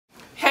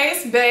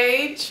Grace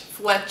Baje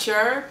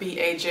Fletcher,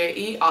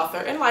 B-A-J-E, author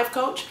and life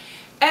coach.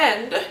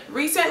 And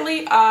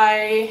recently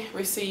I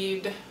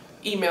received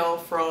email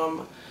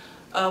from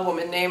a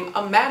woman named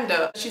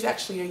Amanda. She's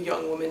actually a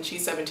young woman.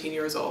 She's 17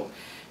 years old.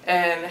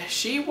 And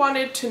she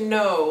wanted to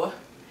know,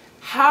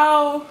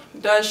 how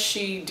does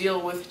she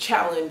deal with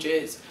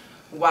challenges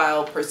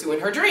while pursuing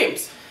her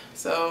dreams?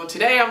 So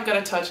today I'm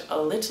going to touch a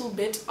little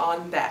bit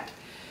on that.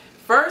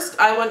 First,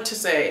 I want to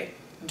say,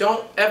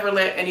 don't ever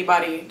let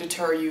anybody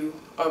deter you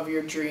of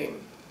your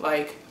dream,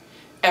 like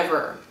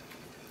ever.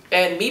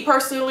 And me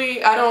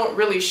personally, I don't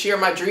really share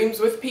my dreams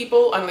with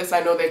people unless I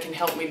know they can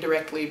help me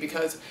directly,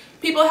 because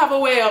people have a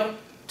way of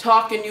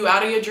talking you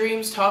out of your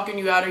dreams, talking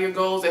you out of your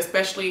goals,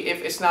 especially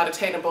if it's not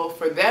attainable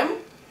for them.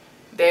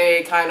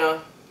 They kind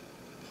of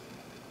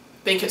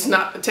think it's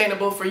not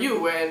attainable for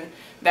you, and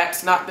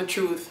that's not the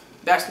truth.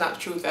 That's not the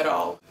truth at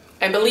all.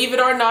 And believe it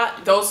or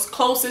not, those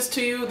closest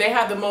to you, they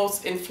have the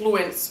most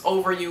influence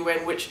over you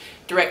and which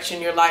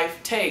direction your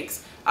life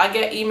takes. I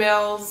get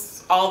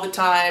emails all the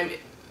time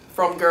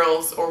from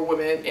girls or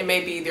women. It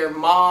may be their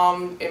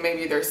mom, it may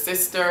be their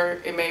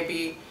sister, it may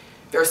be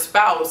their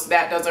spouse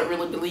that doesn't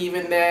really believe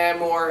in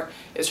them or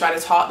is trying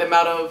to talk them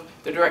out of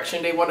the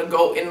direction they want to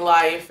go in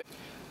life.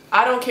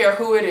 I don't care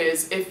who it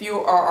is. If you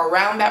are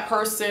around that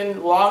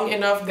person long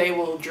enough, they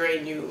will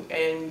drain you,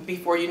 and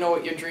before you know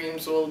it, your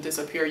dreams will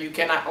disappear. You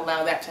cannot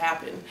allow that to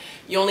happen.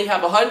 You only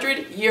have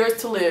 100 years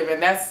to live,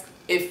 and that's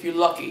if you're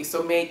lucky.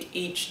 So make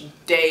each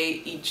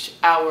day, each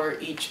hour,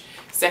 each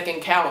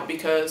second count,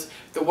 because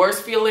the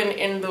worst feeling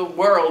in the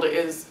world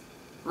is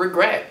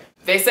regret.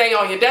 They say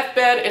on your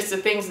deathbed, it's the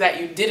things that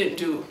you didn't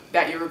do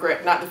that you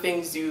regret, not the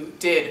things you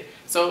did.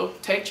 So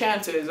take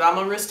chances. I'm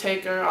a risk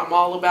taker. I'm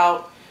all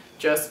about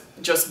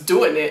just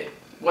doing it.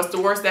 What's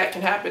the worst that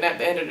can happen at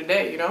the end of the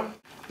day, you know?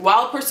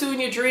 While pursuing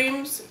your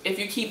dreams, if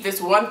you keep this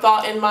one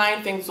thought in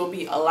mind, things will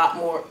be a lot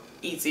more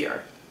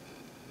easier.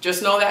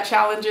 Just know that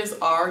challenges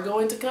are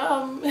going to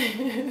come.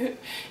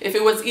 If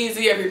it was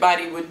easy,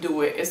 everybody would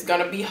do it. It's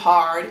gonna be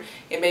hard.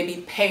 It may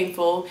be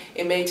painful.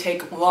 It may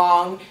take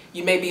long.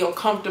 You may be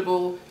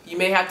uncomfortable. You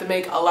may have to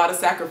make a lot of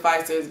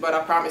sacrifices, but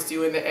I promise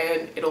you, in the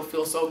end, it'll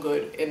feel so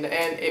good. In the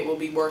end, it will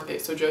be worth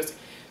it. So just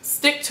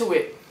stick to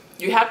it.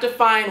 You have to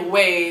find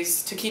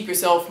ways to keep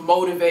yourself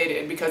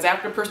motivated, because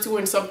after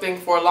pursuing something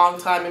for a long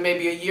time, it may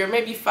be a year,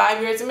 maybe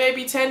 5 years, it may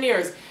be 10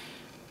 years,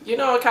 you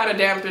know, it kind of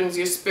dampens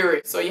your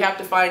spirit. So you have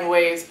to find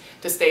ways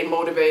to stay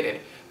motivated.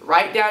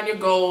 Write down your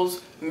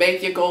goals,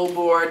 make your goal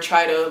board,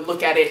 try to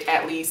look at it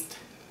at least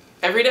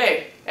every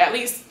day, at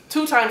least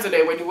 2 times a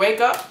day. When you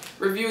wake up,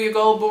 review your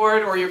goal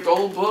board or your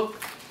goal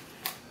book,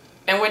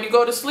 and when you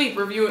go to sleep,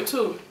 review it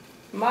too.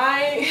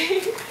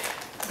 My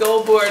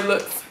goal board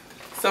looks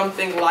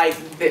something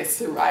like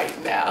this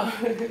right now.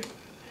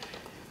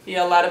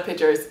 Yeah, a lot of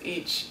pictures.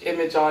 Each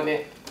image on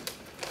it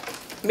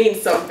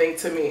means something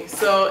to me.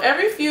 So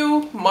every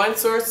few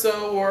months or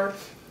so, or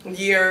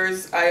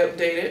years, I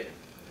update it.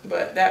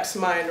 But that's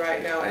mine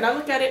right now. And I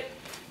look at it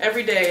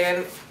every day,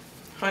 and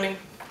honey,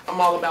 I'm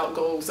all about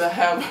goals. I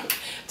have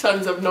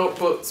tons of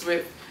notebooks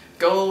with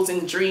goals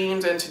and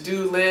dreams and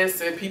to-do lists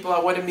and people I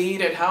want to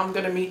meet and how I'm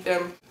going to meet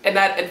them. And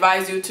I'd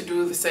advise you to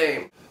do the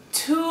same.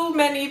 Too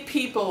many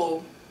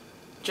people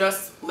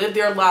just live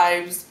their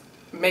lives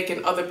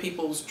making other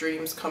people's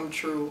dreams come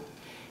true.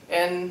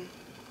 And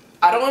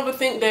I don't ever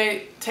think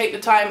they take the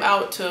time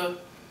out to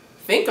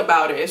think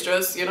about it. It's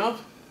just, you know,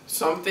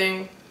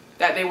 something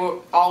that they were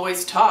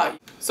always taught.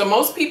 So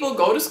most people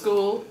go to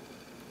school,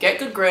 get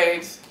good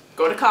grades,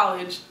 go to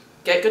college,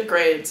 get good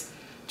grades,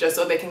 just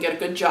so they can get a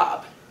good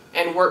job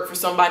and work for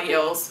somebody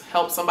else,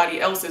 help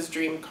somebody else's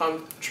dream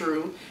come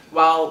true,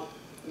 while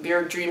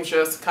their dreams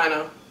just kind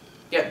of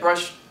get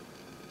brushed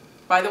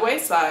by the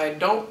wayside.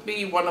 Don't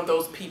be one of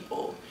those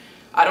people.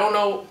 I don't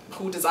know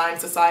who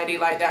designed society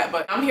like that,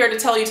 but I'm here to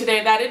tell you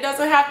today that it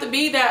doesn't have to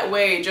be that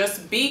way.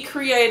 Just be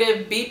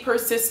creative, be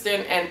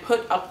persistent, and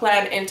put a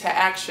plan into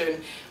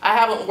action. I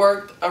haven't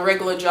worked a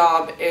regular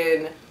job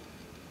in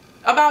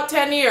about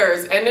 10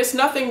 years, and there's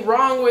nothing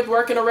wrong with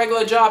working a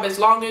regular job as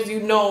long as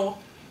you know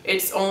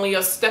it's only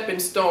a stepping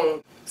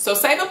stone. So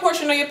save a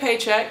portion of your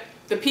paycheck.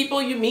 The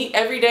people you meet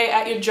every day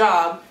at your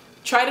job,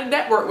 try to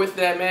network with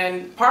them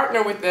and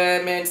partner with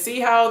them and see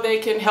how they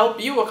can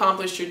help you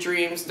accomplish your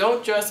dreams.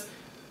 Don't just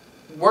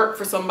work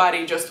for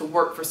somebody just to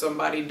work for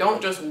somebody. Don't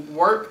just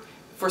work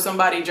for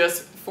somebody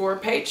just for a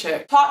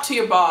paycheck. Talk to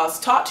your boss,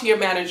 talk to your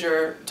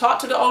manager, talk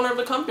to the owner of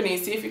the company,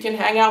 see if you can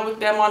hang out with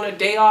them on a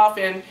day off,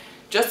 and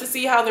just to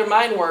see how their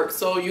mind works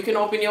so you can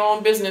open your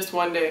own business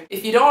one day.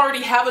 If you don't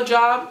already have a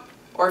job,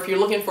 or if you're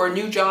looking for a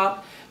new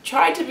job,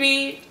 try to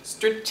be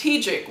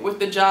strategic with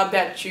the job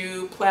that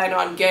you plan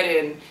on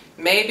getting.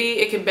 Maybe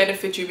it can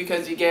benefit you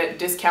because you get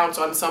discounts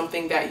on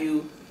something that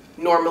you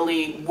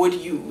normally would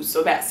use,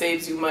 so that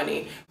saves you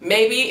money.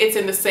 Maybe it's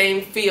in the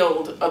same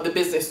field of the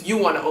business you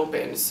want to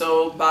open,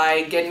 so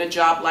by getting a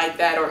job like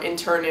that or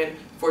interning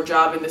for a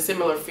job in the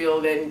similar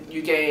field, then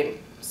you gain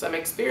some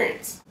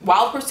experience.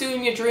 While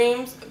pursuing your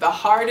dreams, the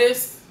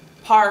hardest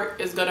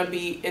part is going to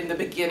be in the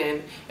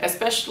beginning,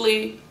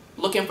 especially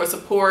looking for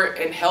support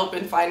and help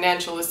and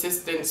financial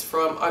assistance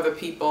from other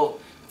people,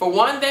 for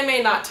one, they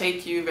may not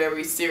take you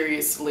very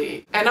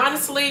seriously. And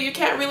honestly, you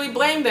can't really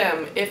blame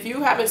them. If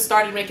you haven't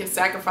started making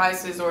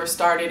sacrifices or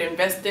started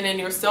investing in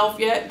yourself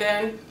yet,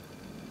 then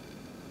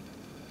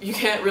you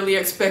can't really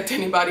expect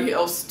anybody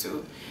else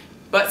to.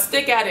 But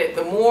stick at it.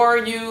 The more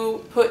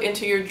you put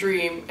into your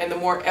dream and the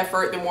more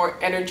effort, the more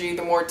energy,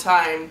 the more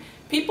time,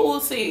 people will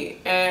see.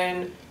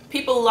 And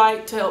people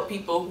like to help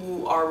people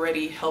who are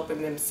already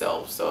helping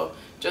themselves. So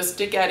just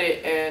stick at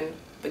it, and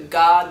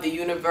the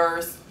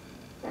universe,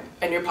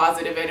 and your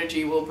positive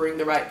energy will bring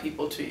the right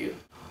people to you.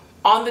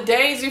 On the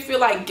days you feel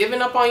like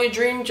giving up on your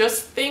dream,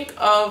 just think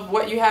of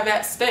what you have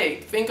at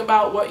stake. Think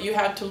about what you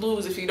have to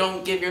lose if you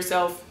don't give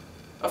yourself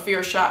a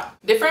fair shot.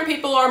 Different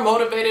people are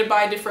motivated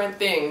by different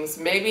things.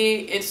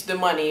 Maybe it's the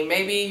money.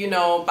 Maybe, you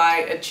know, by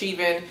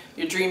achieving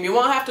your dream, you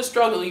won't have to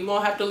struggle. You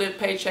won't have to live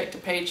paycheck to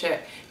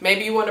paycheck.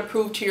 Maybe you want to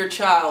prove to your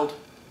child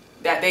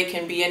that they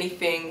can be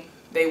anything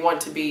they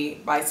want to be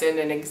by setting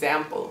an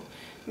example.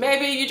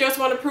 Maybe you just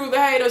want to prove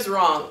the haters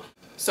wrong.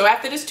 So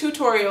after this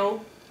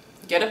tutorial,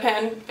 get a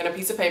pen and a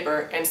piece of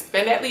paper and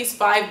spend at least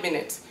 5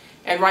 minutes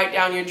and write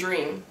down your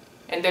dream,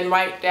 and then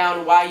write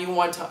down why you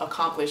want to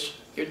accomplish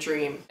your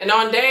dream. And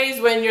on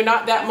days when you're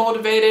not that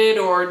motivated,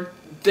 or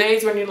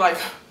days when you're like,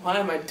 why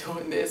am I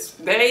doing this?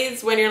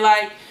 Days when you're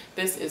like,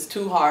 this is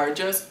too hard,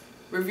 just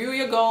review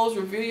your goals,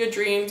 review your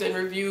dreams, and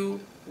review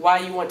why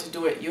you want to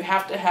do it. You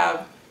have to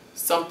have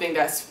something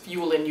that's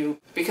fueling you,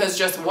 because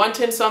just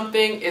wanting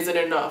something isn't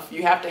enough.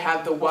 You have to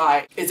have the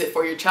why. Is it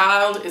for your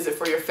child? Is it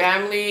for your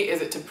family?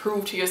 Is it to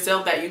prove to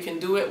yourself that you can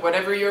do it?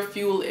 Whatever your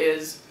fuel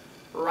is,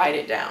 write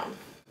it down.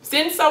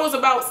 Since I was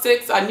about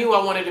 6, I knew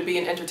I wanted to be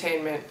in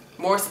entertainment.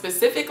 More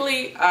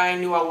specifically, I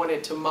knew I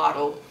wanted to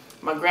model.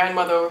 My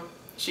grandmother,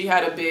 she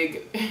had a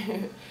big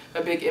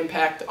a big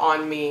impact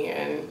on me,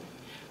 and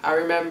I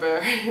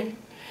remember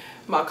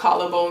my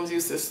collarbones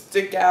used to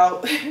stick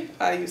out.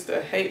 I used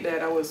to hate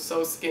that. I was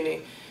so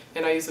skinny,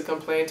 and I used to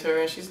complain to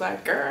her, and she's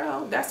like,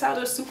 girl, that's how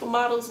the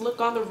supermodels look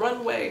on the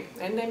runway,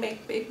 and they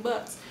make big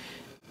bucks.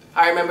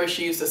 I remember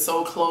she used to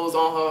sew clothes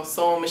on her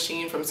sewing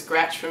machine from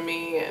scratch for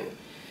me, and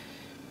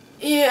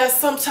yeah,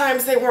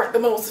 sometimes they weren't the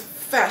most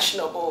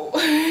fashionable.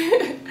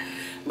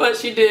 But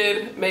she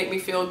did make me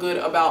feel good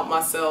about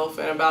myself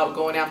and about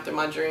going after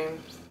my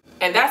dreams.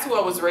 And that's who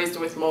I was raised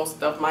with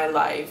most of my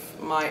life,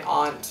 my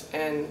aunt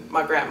and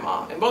my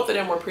grandma. And both of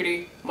them were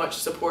pretty much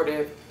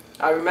supportive.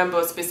 I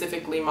remember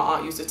specifically my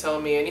aunt used to tell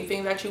me,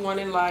 anything that you want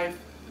in life,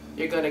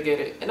 you're gonna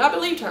get it. And I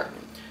believed her.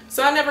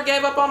 So I never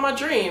gave up on my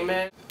dream.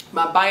 And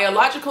my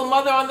biological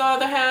mother, on the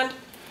other hand,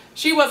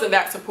 she wasn't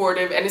that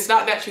supportive. And it's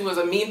not that she was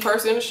a mean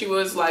person. She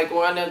was like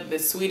one of the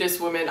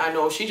sweetest women I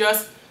know. She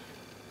just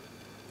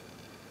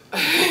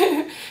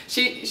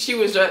she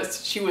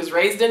was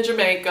raised in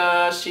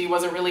Jamaica. She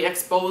wasn't really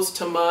exposed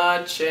to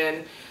much,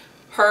 and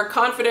her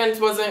confidence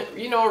wasn't,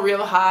 you know,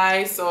 real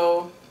high.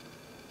 So,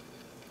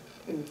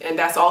 and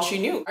that's all she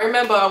knew. I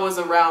remember I was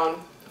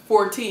around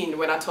 14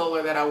 when I told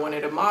her that I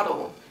wanted to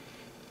model,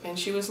 and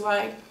she was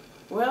like,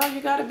 well, you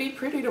gotta be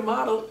pretty to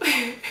model.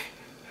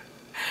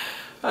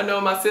 I know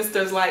my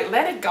sister's like,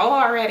 let it go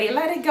already,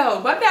 let it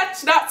go. But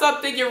that's not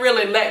something you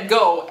really let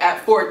go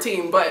at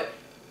 14. But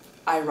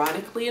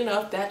ironically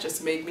enough, that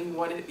just made me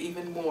want it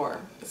even more.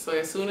 So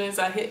as soon as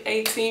I hit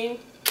 18,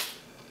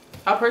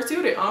 I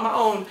pursued it on my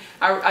own.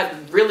 I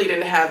really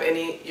didn't have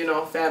any, you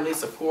know, family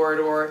support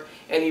or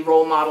any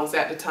role models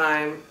at the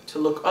time to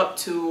look up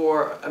to,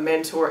 or a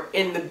mentor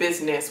in the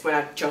business when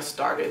I just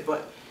started.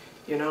 But,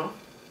 you know,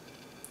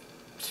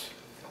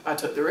 I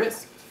took the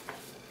risk.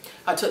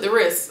 I took the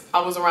risk.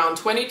 I was around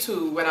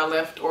 22 when I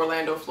left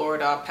Orlando,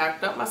 Florida. I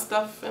packed up my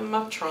stuff in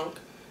my trunk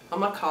of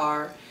my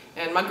car,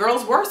 and my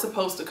girls were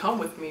supposed to come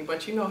with me,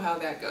 but you know how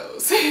that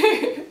goes.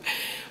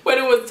 When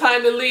it was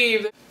time to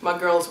leave, my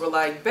girls were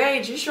like,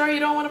 babe, you sure you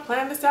don't want to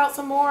plan this out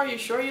some more? You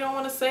sure you don't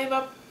want to save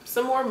up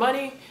some more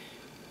money?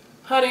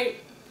 Honey,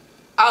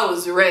 I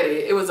was ready.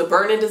 It was a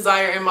burning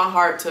desire in my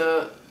heart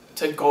to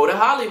go to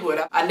Hollywood.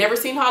 I'd never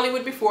seen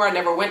Hollywood before. I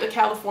never went to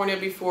California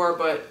before,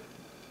 but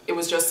it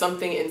was just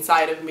something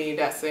inside of me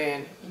that's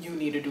saying, you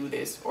need to do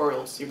this or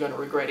else you're going to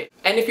regret it.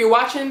 And if you're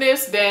watching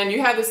this, then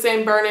you have the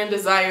same burning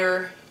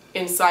desire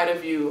inside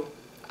of you.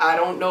 I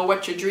don't know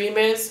what your dream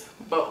is,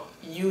 but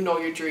you know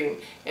your dream.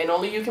 And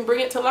only you can bring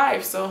it to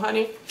life. So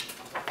honey,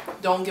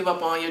 don't give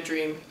up on your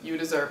dream. You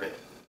deserve it.